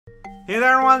Hey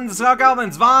there everyone, this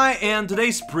is Zwei, and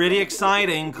today's pretty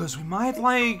exciting because we might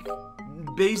like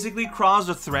basically cross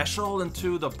the threshold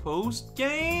into the post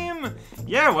game.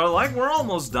 Yeah, well, like we're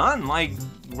almost done.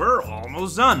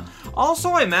 Also,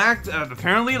 I'm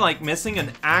apparently like missing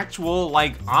an actual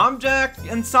like object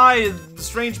inside the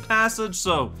strange passage,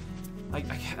 so I'm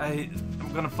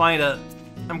gonna find it.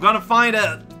 I'm gonna find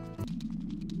it.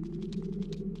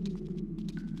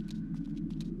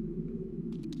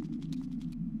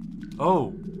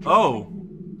 Oh.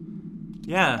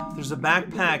 Yeah, there's a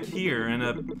backpack here and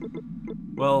a...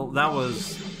 Well, that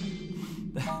was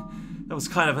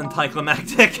kind of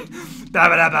anticlimactic.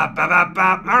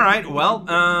 Alright, well,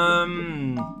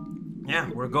 yeah,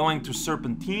 we're going to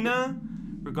Serpentina.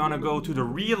 We're gonna go to the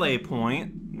relay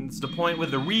point. It's the point with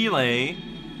the relay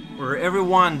where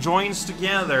everyone joins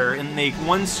together and make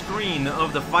one screen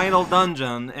of the final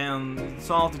dungeon, and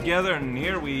it's all together, and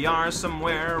here we are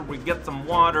somewhere. We get some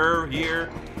water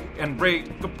here and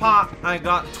break the pot. I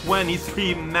got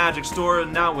 23 magic store,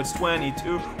 and now it's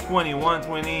 22, 21,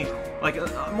 20. Like,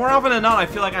 more often than not, I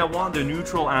feel like I want the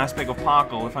neutral aspect of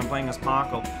Paco if I'm playing as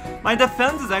Paco. My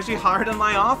defense is actually higher than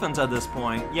my offense at this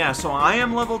point. Yeah, so I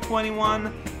am level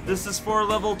 21. This is for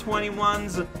level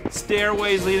 21's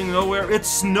stairways leading nowhere. It's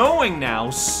snowing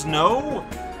now. Snow?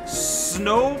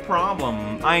 Snow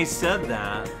problem. I said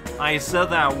that. I said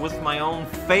that with my own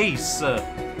face.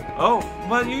 Oh,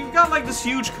 but you got like this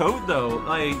huge coat though.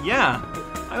 Like, yeah.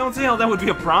 I don't see how that would be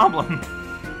a problem.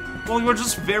 Well, you're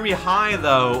just very high,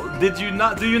 though. Do you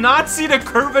not see the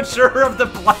curvature of the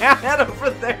planet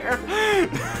over there?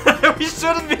 We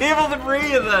shouldn't be able to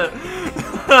breathe.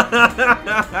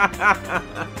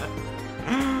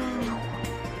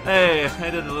 Hey, I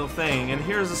did a little thing, and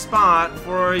here's a spot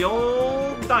for the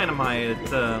old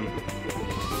dynamite.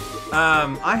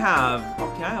 I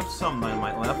have some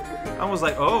dynamite left. I was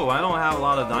like, oh, I don't have a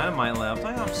lot of dynamite left.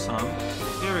 I have some.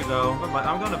 Here we go.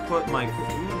 I'm gonna put my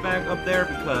food back up there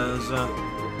because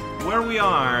where we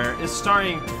are is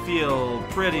starting to feel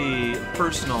pretty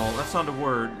personal. That's not a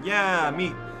word. Yeah,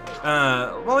 meat.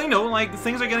 Well, you know, like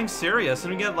things are getting serious,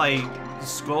 and we get like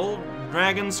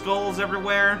dragon skulls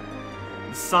everywhere.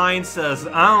 The sign says,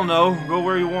 I don't know, go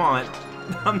where you want.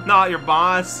 I'm not your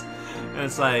boss. And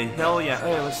it's like, hell yeah.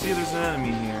 Hey, let's see if there's an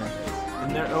enemy here.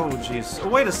 And there, oh jeez. Oh,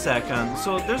 wait a second.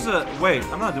 So there's a, wait,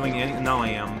 I'm not doing any, no I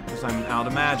am, because I'm out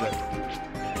of magic.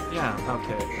 Yeah,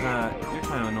 okay. You're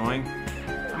kind of annoying.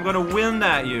 I'm gonna wind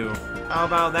at you. How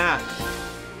about that?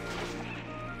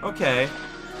 Okay.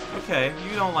 Okay,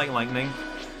 you don't like lightning.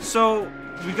 So,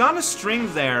 we got a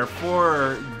string there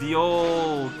for the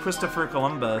old Christopher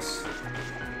Columbus.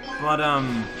 But,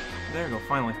 there you go,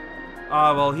 finally.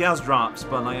 Well, he has drops,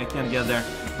 but, like, I can't get there.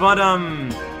 But,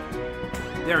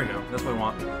 there we go, that's what I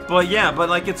want. But, yeah, but,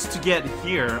 like, it's to get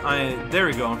here. There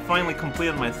we go, I finally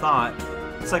completed my thought.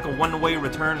 It's like a one-way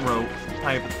return rope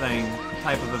type of thing,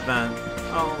 type of event.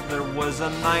 Oh, there was a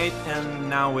knight, and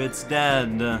now it's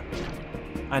dead.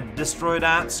 I destroyed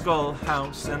that skull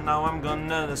house, and now I'm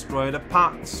gonna destroy the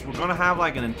pots. We're gonna have,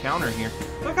 like, an encounter here.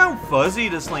 Look how fuzzy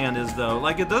this land is, though.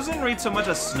 Like, it doesn't read so much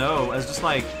as snow as just,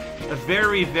 like, a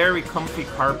very, very comfy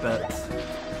carpet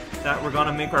that we're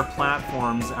gonna make our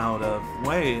platforms out of.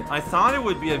 Wait, I thought it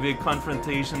would be a big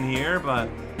confrontation here, but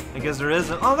I guess there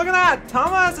isn't. Oh, look at that!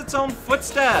 Tama has its own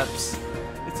footsteps!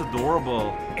 It's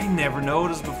adorable. I never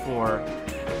noticed before.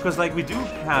 Because, like, we do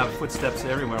have footsteps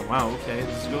everywhere. Wow, okay,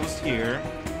 this goes here.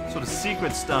 So the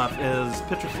secret stuff is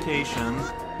petrification.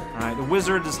 Alright, the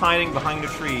wizard is hiding behind the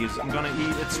trees. I'm gonna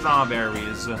eat its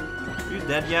strawberries. Are you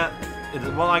dead yet?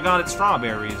 Well, I got its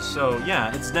strawberries, so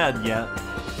yeah, it's dead yet.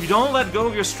 You don't let go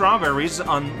of your strawberries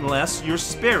unless your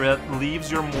spirit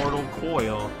leaves your mortal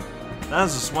coil.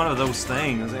 That's just one of those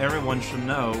things everyone should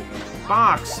know.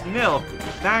 Box, milk,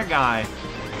 that guy.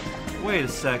 Wait a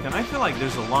second, I feel like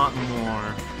there's a lot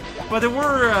more. But there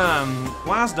were,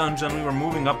 last dungeon we were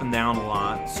moving up and down a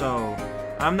lot, so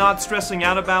I'm not stressing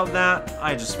out about that.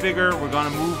 I just figure we're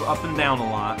gonna move up and down a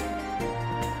lot.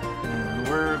 And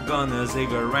we're gonna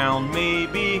zig around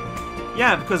maybe.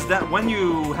 Yeah, because that when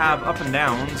you have up and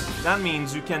downs, that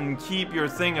means you can keep your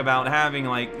thing about having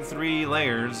like 3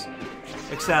 layers.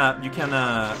 Except you can,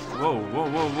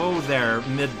 whoa there,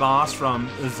 mid-boss from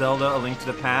Zelda: A Link to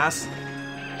the Past.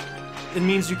 It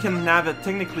means you can have it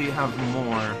technically have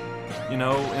more, you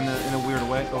know, in a weird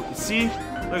way. Oh, see?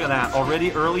 Look at that.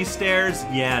 Already early stairs?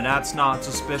 Yeah, that's not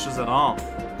suspicious at all,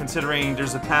 considering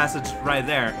there's a passage right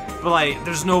there. But, like,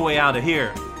 there's no way out of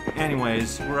here.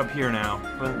 Anyways, we're up here now,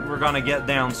 but we're gonna get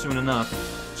down soon enough.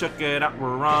 Check it out,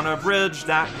 we're on a bridge.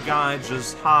 That guy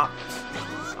just hopped.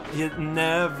 It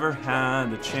never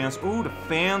had a chance. Ooh, the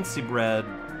fancy bread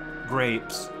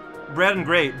grapes. red and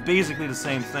grape, basically the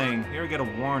same thing. Here we get a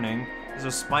warning. Is there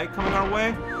a spike coming our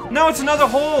way? No, it's another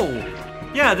hole!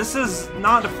 Yeah, this is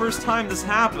not the first time this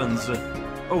happens.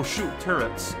 Oh shoot,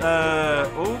 turrets.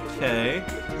 Okay.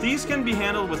 These can be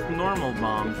handled with normal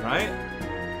bombs, right?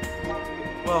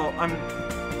 Well,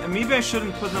 maybe I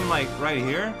shouldn't put them, like, right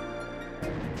here?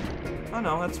 Oh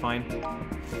no, that's fine.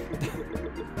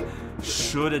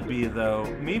 Should it be, though?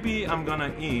 Maybe I'm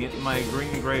gonna eat my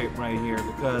green grape right here,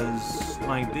 because,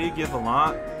 like, they give a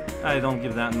lot. I don't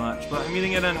give that much, but I'm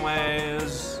eating it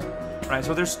anyways. Right,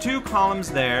 so there's 2 columns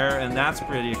there, and that's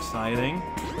pretty exciting.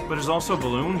 But there's also a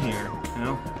balloon here, you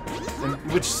know? And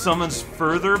which summons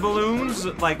further balloons?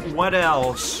 Like, what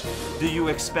else do you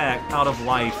expect out of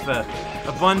life?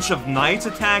 A bunch of knights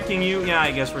attacking you? Yeah,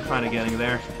 I guess we're kind of getting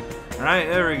there. Alright,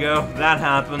 there we go. That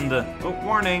happened. Oh,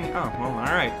 warning. Oh, well,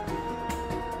 alright.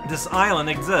 This island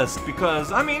exists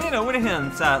because, I mean, you know, it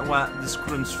hints at what this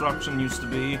construction used to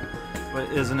be,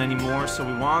 but isn't anymore. So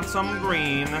we want some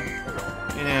green,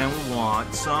 and we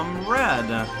want some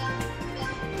red.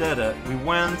 Did it. We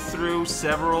went through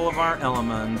several of our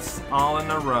elements, all in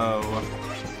a row.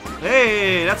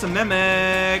 Hey, that's a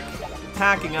mimic!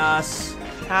 Attacking us,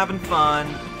 having fun,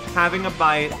 having a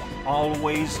bite,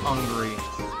 always hungry.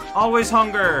 Always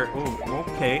hunger! Oh,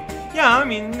 okay. Yeah, I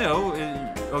mean, no,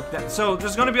 okay. So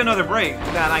there's gonna be another break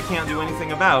that I can't do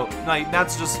anything about. Like,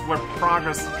 that's just where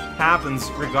progress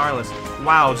happens regardless.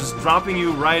 Wow, just dropping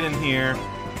you right in here.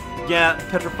 Get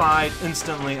petrified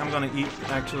instantly. I'm gonna eat,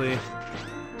 actually.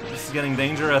 This is getting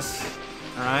dangerous.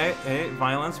 Alright, hey,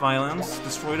 violence, violence.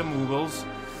 Destroy the Moogles.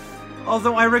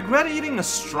 Although I regret eating a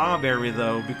strawberry,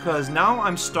 though, because now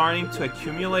I'm starting to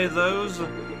accumulate those.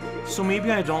 So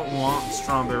maybe I don't want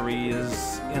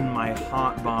strawberries in my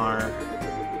hot bar.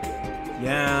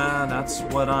 Yeah, that's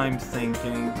what I'm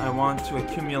thinking. I want to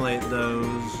accumulate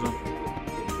those.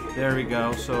 There we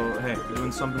go. So, hey, we're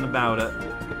doing something about it.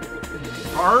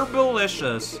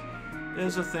 Barbalicious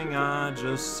is a thing I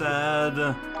just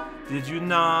said. Did you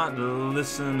not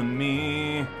listen to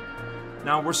me?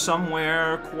 Now we're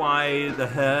somewhere quite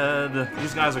ahead.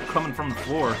 These guys are coming from the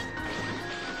floor.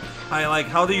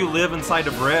 How do you live inside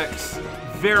the bricks?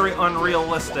 Very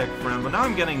unrealistic, friend. But now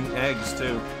I'm getting eggs,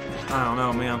 too. I don't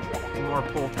know, man. More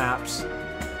pull taps.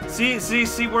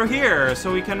 See, we're here,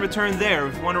 so we can return there.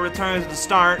 If we want to return to the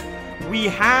start, we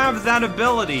have that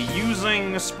ability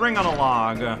using a spring on a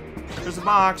log. There's a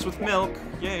box with milk.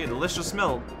 Yay, delicious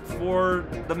milk for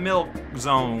the milk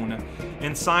zone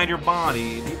inside your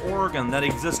body. The organ that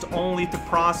exists only to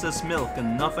process milk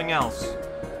and nothing else.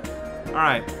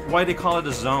 Alright, why do they call it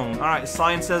a zone? Alright,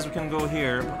 science says we can go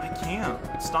here, but I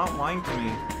can't. Stop lying to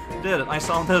me. Did it. I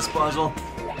saw this puzzle.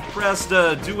 Press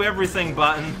the do everything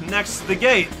button next to the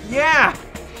gate. Yeah!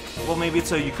 Well, maybe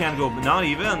it's a you can't go, but not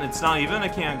even. It's not even, I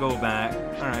can't go back.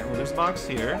 Alright, well, there's a box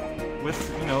here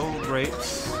with, you know,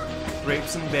 grapes.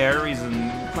 Grapes and berries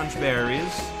and crunch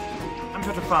berries. I'm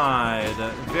petrified.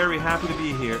 Very happy to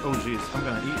be here. Oh, jeez, I'm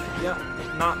gonna eat. Yeah,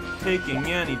 not taking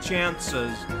any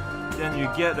chances. Then you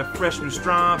get a fresh new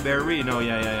strawberry. No,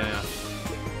 yeah.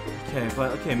 Okay,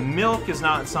 but okay, milk is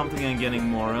not something I'm getting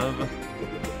more of.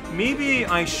 Maybe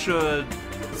I should...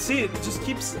 See, it just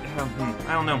keeps...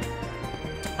 I don't know.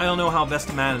 I don't know how best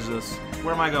to manage this.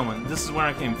 Where am I going? This is where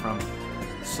I came from.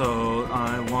 So,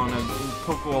 I want to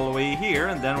poke all the way here,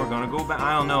 and then we're going to go back.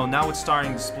 I don't know. Now it's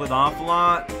starting to split off a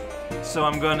lot. So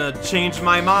I'm going to change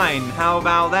my mind. How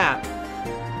about that?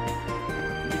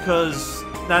 Because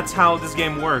that's how this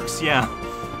game works, yeah.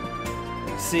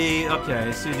 See,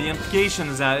 okay, see, the implication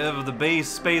is that if the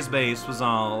space base was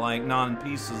all, like, not in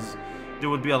pieces, there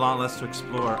would be a lot less to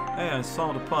explore. Hey, I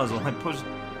saw the puzzle. I pushed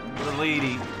the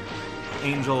lady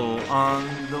angel on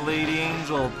the lady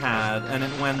angel pad, and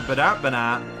it went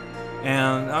ba-da-ba-da.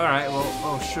 And, alright, well,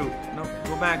 oh, shoot. No,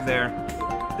 go back there.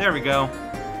 There we go.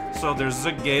 So there's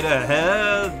a gate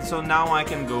ahead, so now I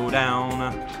can go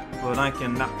down. But I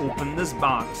can open this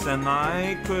box, and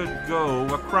I could go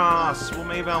across. Well,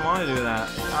 maybe I want to do that.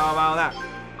 How about that?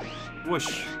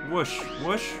 Whoosh, whoosh,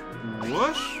 whoosh,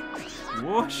 whoosh,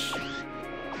 whoosh.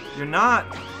 You're not...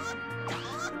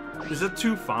 Is it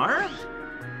too far?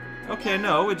 Okay,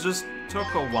 no, it just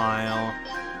took a while.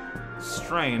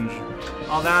 Strange.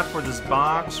 All that for this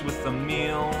box with the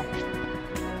meal.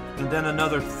 And then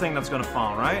another thing that's gonna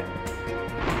fall, right?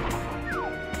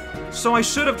 So I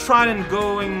should have tried and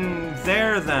going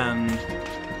there then.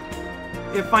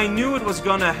 If I knew it was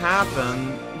gonna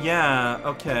happen, yeah,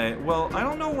 okay. Well, I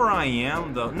don't know where I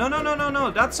am though.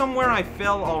 No. That's somewhere I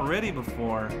fell already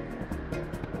before.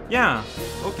 Yeah,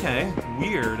 okay.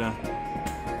 Weird.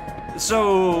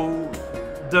 So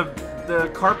the the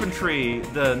carpentry,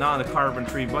 not the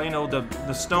carpentry, but you know,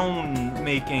 the stone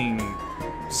making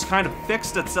just kind of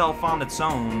fixed itself on its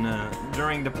own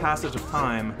during the passage of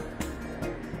time.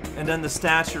 And then the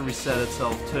statue reset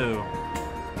itself too.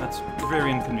 That's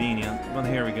very inconvenient, but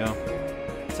here we go.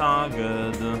 It's all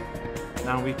good.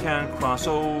 Now we can cross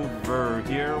over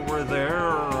here where there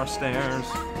are stairs.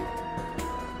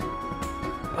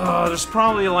 There's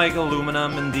probably like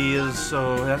aluminum in these,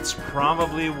 so that's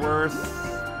probably worth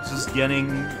just getting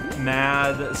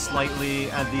mad slightly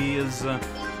at these.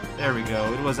 There we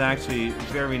go. It was actually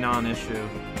very non-issue.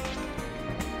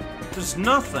 There's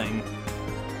nothing.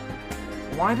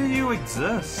 Why do you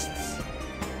exist?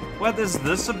 What is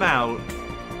this about?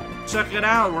 Check it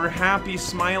out. We're happy,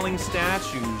 smiling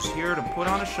statues here to put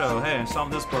on a show. Hey, I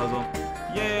solved this puzzle.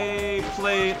 Yay,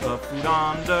 plate of food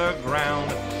on the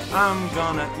ground. I'm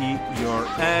gonna eat your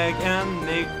egg and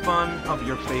make fun of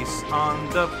your face on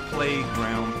the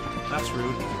playground. That's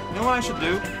rude. You know what I should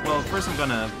do? Well, first I'm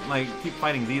gonna, like, keep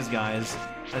fighting these guys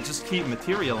that just keep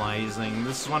materializing.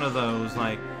 This is one of those,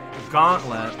 like,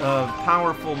 gauntlet of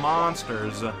powerful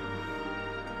monsters.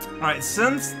 Alright,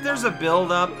 since there's a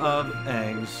buildup of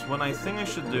eggs, what I think I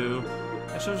should do,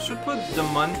 I should put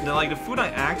the food I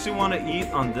actually want to eat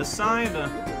on this side.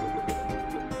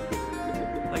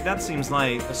 Like, that seems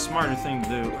like a smarter thing to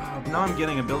do. Now I'm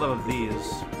getting a buildup of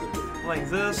these. Like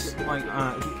this, like,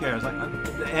 who cares? Like,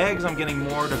 the eggs I'm getting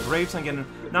more, the grapes I'm getting...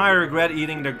 Now I regret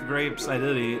eating the grapes I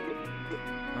did eat.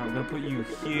 I'm gonna put you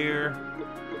here.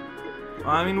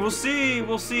 I mean, we'll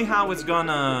see how it's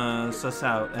gonna suss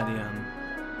out at the end.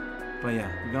 But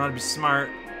yeah, we gotta be smart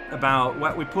about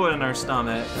what we put in our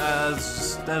stomach.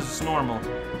 That's normal.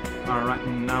 Alright,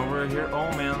 now we're here.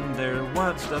 Oh man,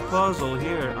 what's the puzzle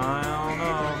here? I don't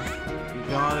know. You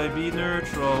gotta be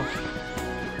neutral.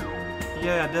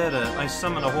 Yeah, I did it. I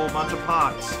summoned a whole bunch of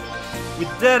pots. We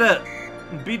did it!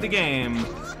 We beat the game.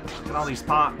 Look at all these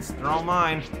pots. They're all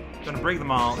mine. Gonna break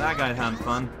them all. That guy had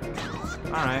fun.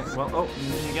 Alright, well, oh,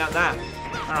 you got that.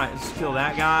 Alright, let's kill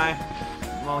that guy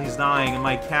while he's dying, and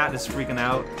my cat is freaking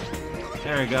out.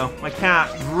 There we go. My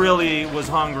cat really was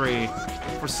hungry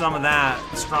for some of that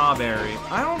strawberry.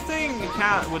 I don't think a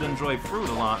cat would enjoy fruit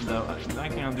a lot, though. I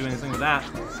can't do anything with that.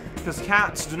 Because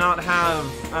cats do not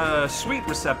have sweet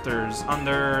receptors on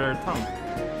their tongue.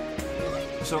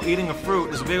 So eating a fruit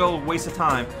is a big old waste of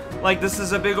time. Like, this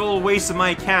is a big old waste of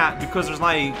my cat because there's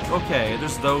like, okay,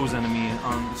 there's those enemies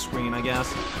on the screen, I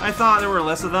guess. I thought there were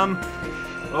less of them.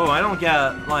 Oh, I don't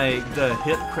get, like, the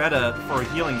hit credit for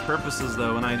healing purposes,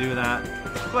 though, when I do that.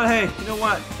 But hey, you know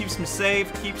what? Keeps me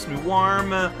safe, keeps me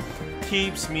warm,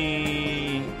 keeps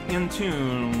me in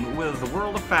tune with the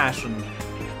world of fashion.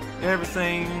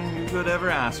 Everything you could ever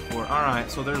ask for. Alright,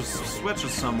 so there's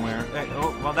switches somewhere. Hey,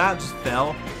 oh, well, that just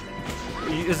fell.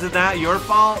 Is it that your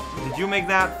fault? Did you make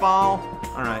that fall?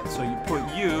 Alright, so you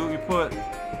put...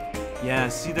 Yeah,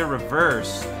 see, they're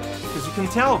reversed. Because you can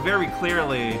tell very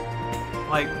clearly,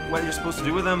 like, what you're supposed to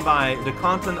do with them by the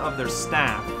content of their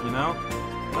staff, you know?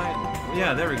 Like,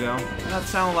 yeah, there we go. That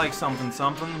sounded like something.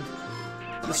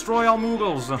 Destroy all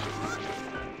Moogles!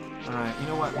 Alright, you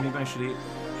know what? Maybe I should eat...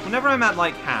 Whenever I'm at,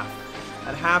 like, half.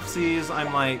 At half-seas,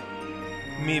 I'm like,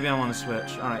 maybe I want to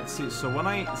switch. Alright, see, so what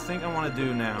I think I want to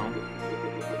do now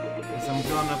is I'm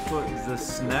gonna put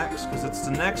this next, because it's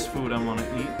the next food I want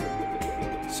to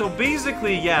eat. So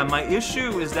basically, yeah, my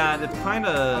issue is that it kind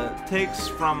of takes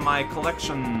from my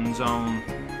collection zone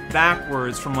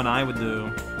backwards from what I would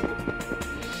do.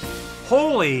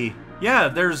 Holy! Yeah,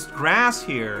 there's grass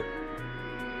here.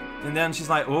 And then she's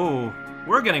like, oh,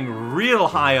 we're getting real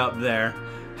high up there.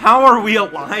 How are we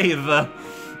alive?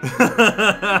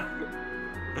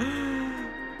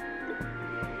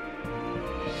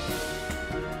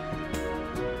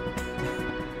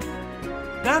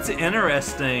 That's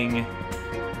interesting.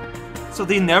 So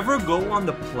they never go on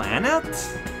the planet?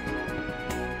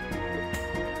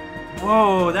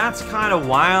 Whoa, that's kind of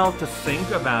wild to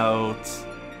think about.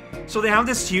 So they have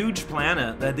this huge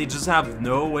planet that they just have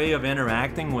no way of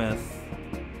interacting with.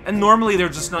 And normally they're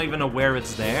just not even aware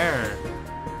it's there.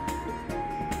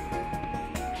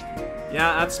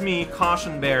 Yeah, that's me,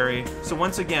 Cautionberry. So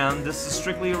once again, this is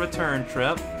strictly a return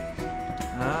trip.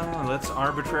 Let's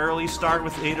arbitrarily start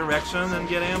with A direction and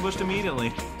get ambushed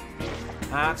immediately.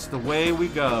 That's the way we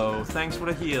go. Thanks for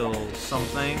the heals,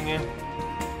 something.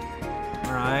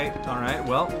 Alright,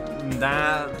 well,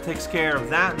 that takes care of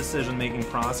that decision-making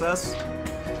process.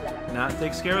 That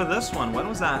takes care of this one. What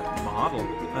was that model?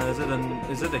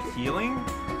 Is it a healing?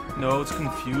 No, it's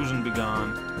confusion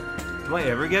begone. Do I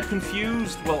ever get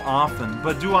confused? Well, often.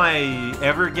 But do I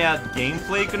ever get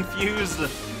gameplay confused?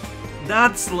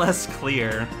 That's less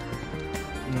clear.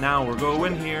 now we're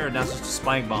going here. That's just a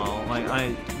spike ball. Like,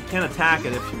 you can attack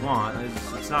it if you want.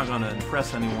 It's not gonna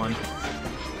impress anyone.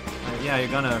 Yeah,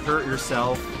 you're gonna hurt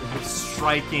yourself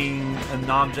striking an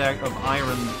object of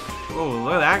iron. Oh,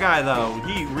 look at that guy, though.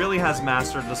 He really has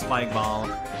mastered the spike ball.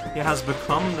 He has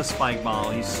become the spike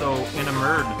ball. He's so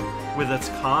enamored with its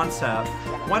concept.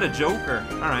 What a joker.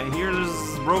 Alright,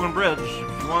 here's Broken Bridge.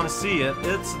 If you want to see it,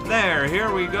 it's there.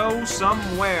 Here we go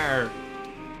somewhere.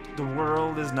 The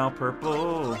world is now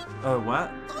purple. What?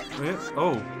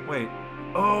 Oh, wait.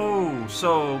 Oh,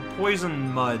 so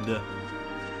poison mud.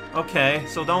 Okay,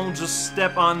 so don't just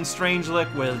step on strange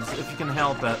liquids if you can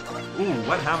help it. Ooh,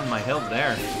 what happened to my health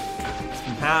there? It's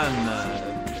been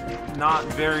having not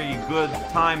very good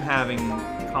time having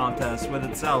contests with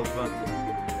itself.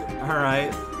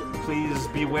 Alright, please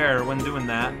beware when doing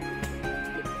that.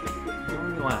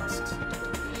 Very last.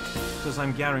 Because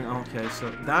I'm gathering. Okay, so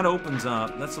that opens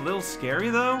up. That's a little scary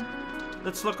though.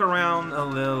 Let's look around a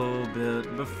little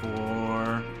bit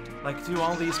before. Like, do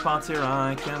all these spots here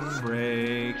I can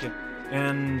break.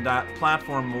 And that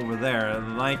platform over there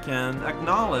I can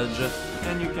acknowledge.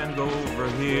 And you can go over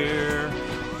here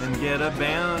and get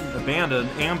abandoned,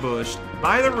 ambushed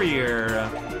by the rear.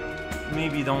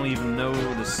 Maybe you don't even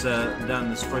notice then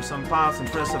destroy some pots and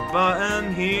press a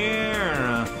button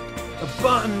here. A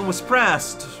button was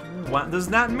pressed. What does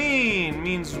that mean? It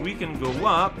means we can go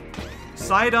up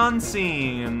sight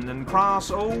unseen and cross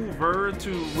over to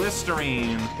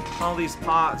Listerine. All these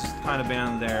pots kind of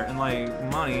banned there, and like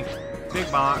money,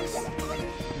 big box.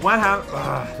 What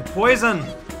happened? The poison.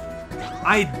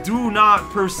 I do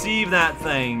not perceive that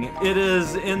thing. It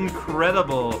is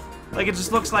incredible. Like, it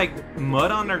just looks like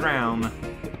mud underground.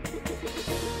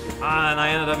 And I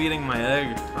ended up eating my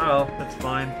egg. Oh well, that's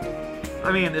fine.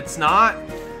 I mean, it's not,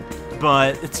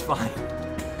 but it's fine.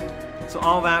 So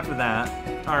all that for that.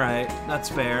 Alright, that's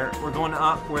fair. We're going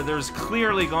up where there's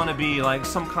clearly going to be, like,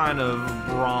 some kind of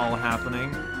brawl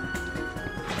happening.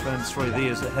 I'm going to destroy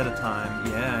these ahead of time.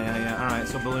 Yeah. Alright,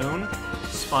 so balloon,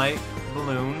 spike,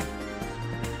 balloon,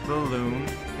 balloon,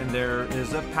 and there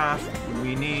is a path.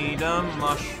 We need a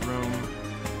mushroom.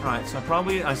 Alright, so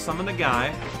I summoned a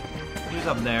guy. He's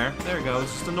up there. There he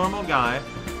goes. Just a normal guy.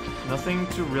 Nothing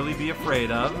to really be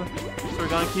afraid of. So we're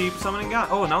gonna keep summoning guys.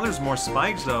 Oh, now there's more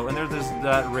spikes though, and there's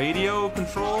that radio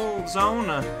control zone.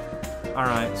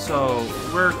 Alright, so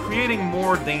we're creating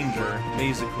more danger,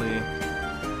 basically.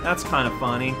 That's kind of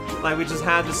funny. Like, we just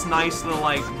had this nice little,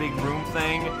 like, big room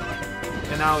thing,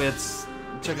 and now it's,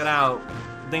 check it out,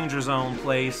 danger zone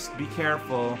place. Be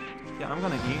careful. Yeah, I'm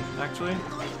gonna eat, actually.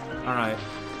 Alright.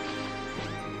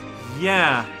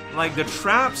 Yeah, like, the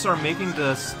traps are making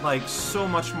this, like, so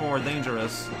much more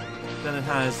dangerous than it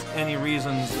has any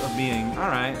reasons of being.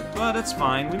 Alright, but it's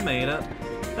fine, we made it.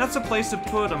 That's a place to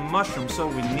put a mushroom, so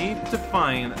we need to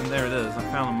find, and there it is, I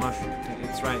found a mushroom.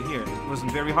 It's right here. It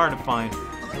wasn't very hard to find.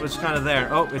 It was kind of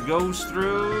there. Oh, it goes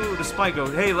through, the spike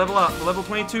goes, hey, level up, level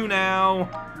 22 now.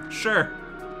 Sure.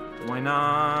 Why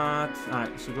not?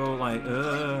 Alright, so go like,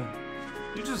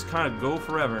 you just kind of go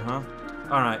forever, huh?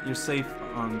 Alright, you're safe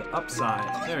on the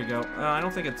upside. There you go. I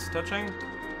don't think it's touching.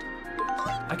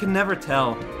 I can never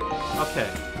tell. Okay.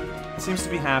 It seems to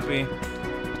be happy.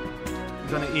 I'm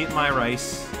gonna eat my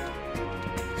rice.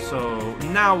 So,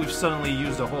 now we've suddenly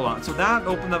used a whole lot. So that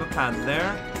opened up a path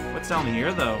there. What's down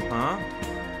here, though, huh?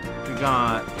 We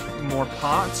got more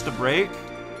pots to break.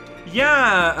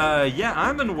 Yeah, yeah,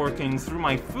 I've been working through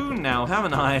my food now,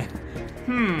 haven't I?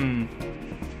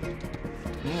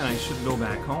 Yeah, I should go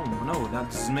back home. No,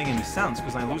 that doesn't make any sense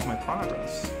because I lose my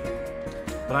progress.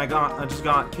 But I just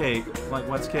got cake. Like,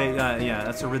 what's cake? Yeah,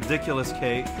 that's a ridiculous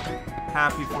cake.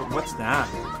 Happy for, what's that?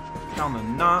 Found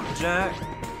an object.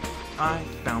 I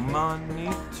found money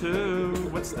too.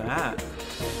 What's that?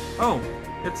 Oh,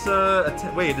 it's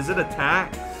wait, is it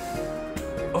attack?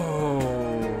 Oh.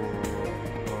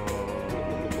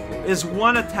 Is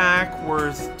one attack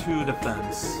worth 2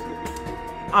 defense?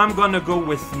 I'm gonna go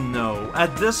with no.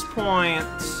 At this point,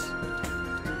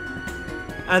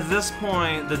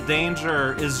 the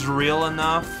danger is real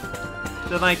enough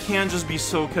that I can't just be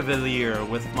so cavalier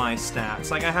with my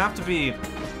stats. Like, I have to be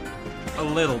a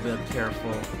little bit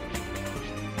careful.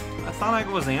 I thought I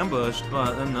was ambushed,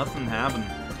 but then nothing happened.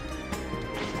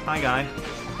 Hi, guy.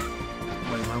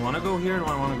 Wait, do I want to go here or do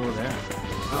I want to go there? I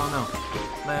don't know.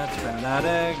 Let's grab that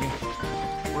egg.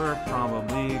 We're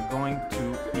probably going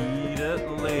to eat it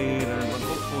later, but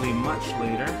hopefully much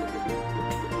later.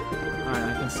 Alright,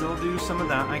 I can still do some of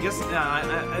that. I guess,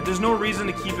 yeah, there's no reason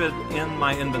to keep it in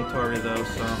my inventory, though,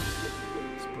 so...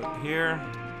 Let's put here.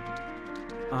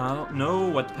 I don't know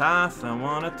what path I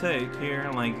want to take here.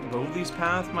 Like, both these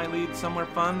paths might lead somewhere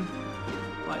fun.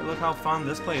 Like, look how fun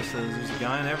this place is. There's a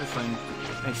guy and everything.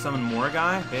 Hey, summon more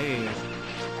guy? Hey.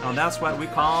 Oh, that's what we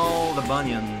call the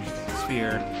Bunyan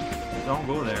Sphere. Don't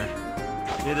go there.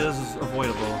 It is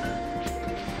avoidable.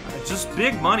 Just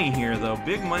big money here, though.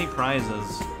 Big money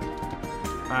prizes.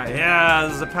 Alright, yeah,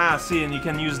 there's a path. See, and you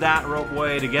can use that rope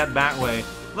way to get back way.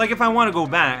 Like, if I want to go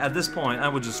back, at this point, I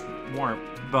would just warp.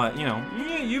 But, you know,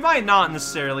 you might not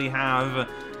necessarily have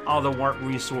all the warp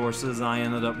resources I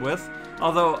ended up with.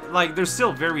 Although, like, they're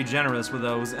still very generous with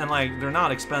those, and, like, they're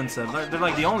not expensive. They're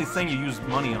like, the only thing you use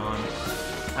money on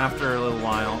after a little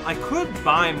while. I could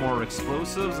buy more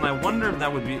explosives, and I wonder if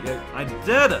that would be it. I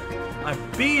did it! I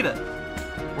beat it!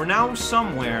 We're now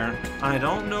somewhere. I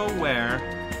don't know where.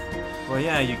 Well,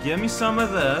 yeah, you give me some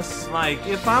of this. Like,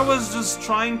 if I was just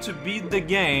trying to beat the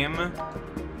game,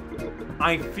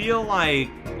 I feel like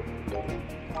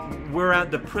we're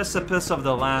at the precipice of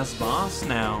the last boss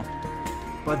now.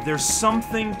 But there's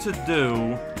something to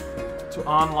do to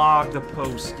unlock the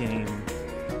post-game.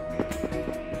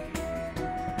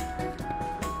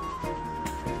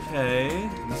 Okay,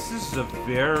 this is a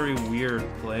very weird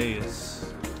place.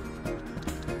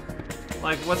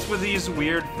 Like, what's with these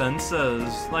weird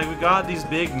fences? Like, we got these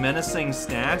big menacing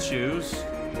statues.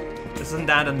 Isn't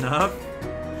that enough?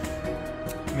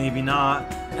 Maybe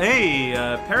not. Hey,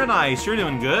 Paradise, you're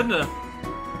doing good.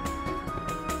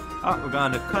 Oh, we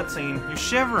got a cutscene. You're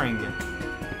shivering.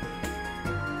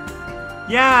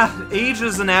 Yeah,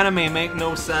 ages in anime make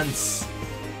no sense.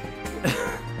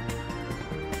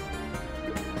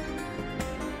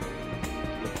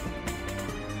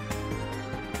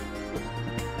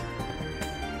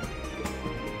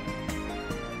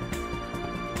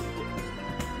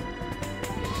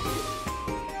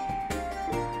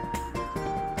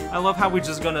 I love how we're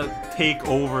just gonna take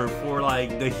over for,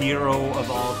 like, the hero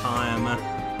of all time.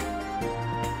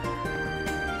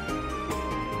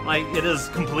 Like, it is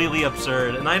completely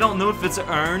absurd, and I don't know if it's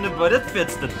earned, but it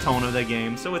fits the tone of the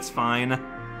game, so it's fine.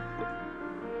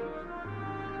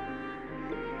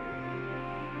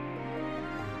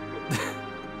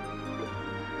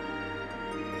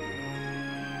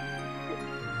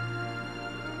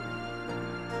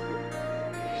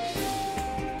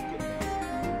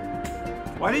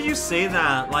 Why did you say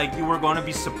that like you were going to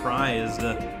be surprised?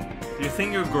 Do you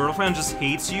think your girlfriend just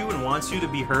hates you and wants you to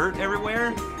be hurt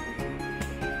everywhere?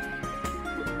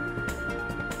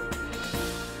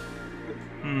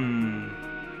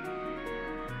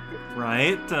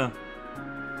 Right?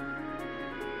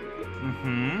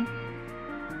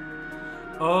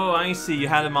 Oh, I see. You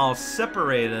had them all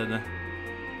separated.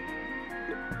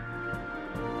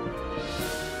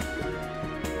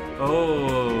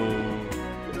 Oh.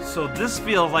 So this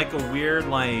feels like a weird,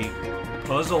 like,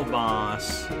 puzzle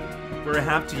boss. Where I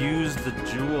have to use the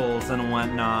jewels and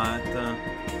whatnot.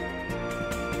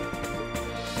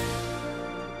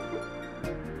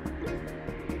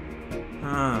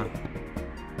 Huh.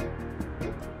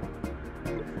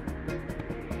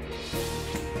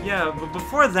 Yeah, but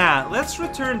before that, let's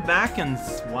return back and...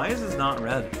 Why is this not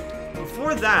red?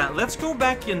 Before that, let's go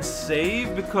back and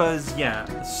save, because, yeah,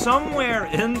 somewhere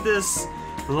in this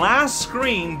last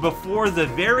screen before the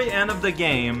very end of the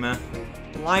game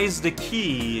lies the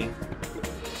key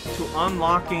to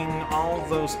unlocking all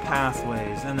those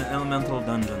pathways and the elemental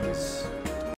dungeons.